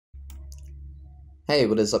Hey,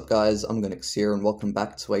 what is up guys, Omogonix here and welcome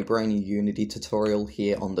back to a brand new Unity tutorial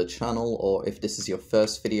here on the channel, or if this is your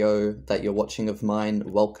first video that you're watching of mine,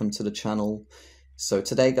 welcome to the channel. So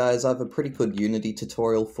today guys, I have a pretty good Unity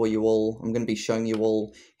tutorial for you all. I'm going to be showing you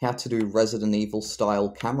all how to do Resident Evil style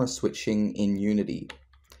camera switching in Unity.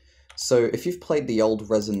 So if you've played the old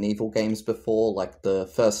Resident Evil games before, like the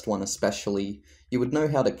first one especially, you would know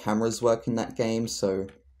how the cameras work in that game. So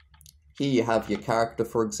here you have your character,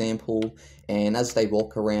 for example, and as they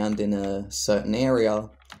walk around in a certain area,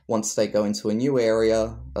 once they go into a new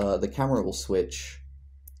area, the camera will switch.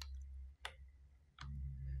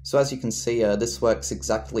 So as you can see, this works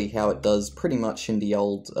exactly how it does pretty much in the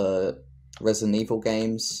old Resident Evil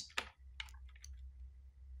games.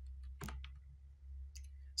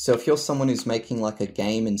 So if you're someone who's making like a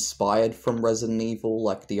game inspired from Resident Evil,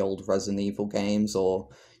 like the old Resident Evil games, or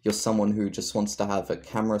you're someone who just wants to have a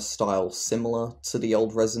camera style similar to the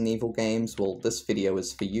old Resident Evil games, well, this video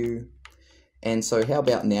is for you. And so how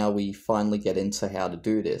about now we finally get into how to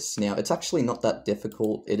do this. Now, it's actually not that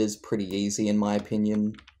difficult. It is pretty easy in my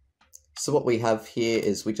opinion. So what we have here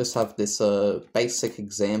is we just have this basic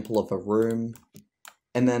example of a room.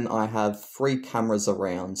 And then I have 3 cameras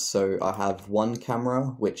around. So I have one camera,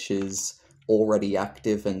 which is already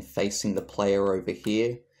active and facing the player over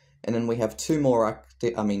here. And then we have two more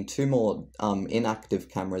inactive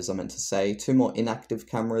cameras, I meant to say. 2 more inactive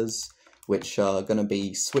cameras, which are going to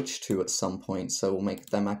be switched to at some point. So we'll make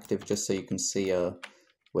them active just so you can see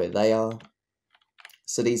where they are.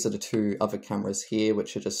 So these are the 2 other cameras here,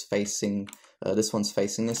 which are just facing, this one's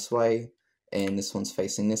facing this way, and this one's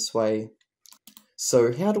facing this way.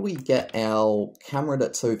 So how do we get our camera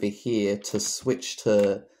that's over here to switch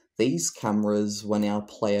to these cameras when our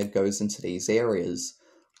player goes into these areas?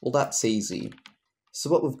 Well, that's easy. So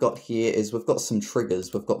what we've got here is we've got some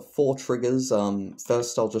triggers. We've got 4 triggers.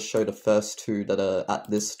 First, I'll just show the first 2 that are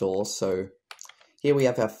at this door. So here we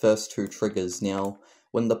have our first 2 triggers. Now,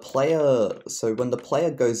 when the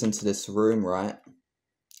player goes into this room, right?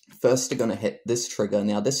 First, they're going to hit this trigger.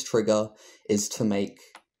 Now, this trigger is to make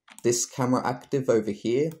this camera active over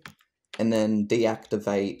here, and then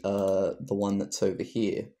deactivate the one that's over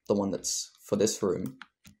here, the one that's for this room.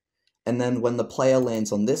 And then when the player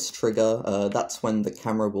lands on this trigger, that's when the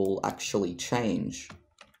camera will actually change.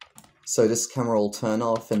 So this camera will turn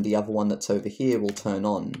off and the other one that's over here will turn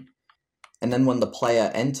on. And then when the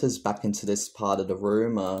player enters back into this part of the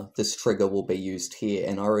room, this trigger will be used here.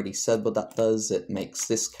 And I already said what that does. It makes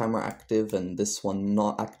this camera active and this one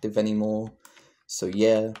not active anymore. So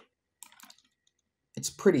yeah, it's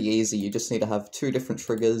pretty easy. You just need to have 2 different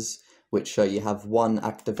triggers, which you have one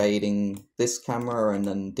activating this camera and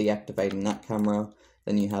then deactivating that camera.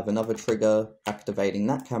 Then you have another trigger activating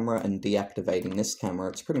that camera and deactivating this camera.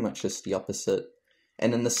 It's pretty much just the opposite.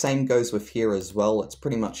 And then the same goes with here as well. It's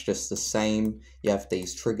pretty much just the same. You have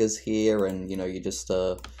these triggers here and, you know, you just,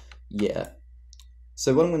 yeah.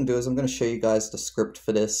 So what I'm going to do is I'm going to show you guys the script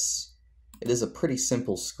for this. It is a pretty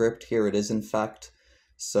simple script. Here it is, in fact.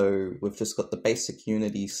 So we've just got the basic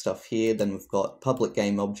Unity stuff here, then we've got public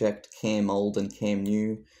GameObject, camold and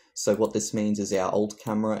camnew. So what this means is our old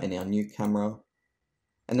camera and our new camera.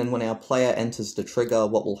 And then when our player enters the trigger,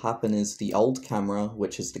 what will happen is the old camera,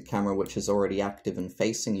 which is the camera which is already active and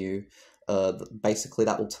facing you, basically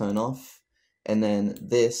that will turn off. And then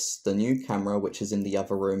this, the new camera, which is in the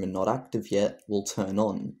other room and not active yet, will turn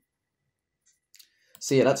on.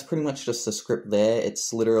 So yeah, that's pretty much just the script there.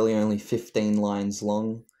 It's literally only 15 lines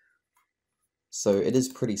long. So it is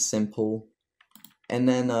pretty simple. And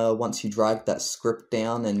then once you drag that script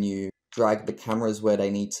down and you drag the cameras where they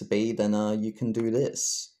need to be, then you can do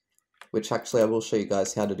this. Which actually I will show you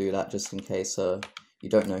guys how to do that just in case you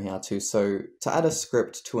don't know how to. So to add a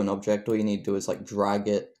script to an object, all you need to do is like drag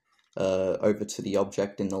it over to the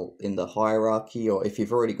object in the hierarchy, or if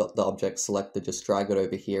you've already got the object selected, just drag it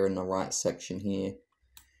over here in the right section here.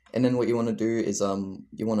 And then what you want to do is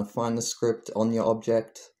you want to find the script on your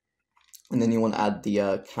object, and then you want to add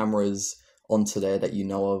the cameras onto there that you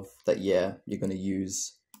know of that, yeah, you're going to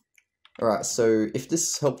use. Alright, so if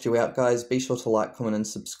this helped you out guys, be sure to like, comment and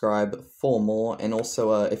subscribe for more. And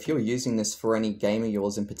also if you're using this for any game of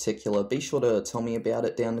yours in particular, be sure to tell me about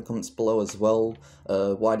it down in the comments below as well.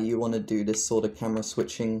 Why do you want to do this sort of camera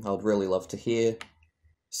switching? I'd really love to hear.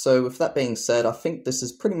 So with that being said, I think this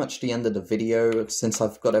is pretty much the end of the video since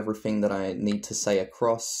I've got everything that I need to say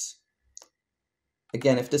across.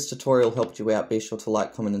 Again, if this tutorial helped you out, be sure to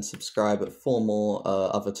like, comment and subscribe for more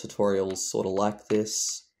other tutorials sort of like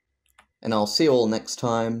this. And I'll see you all next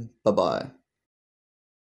time. Bye bye.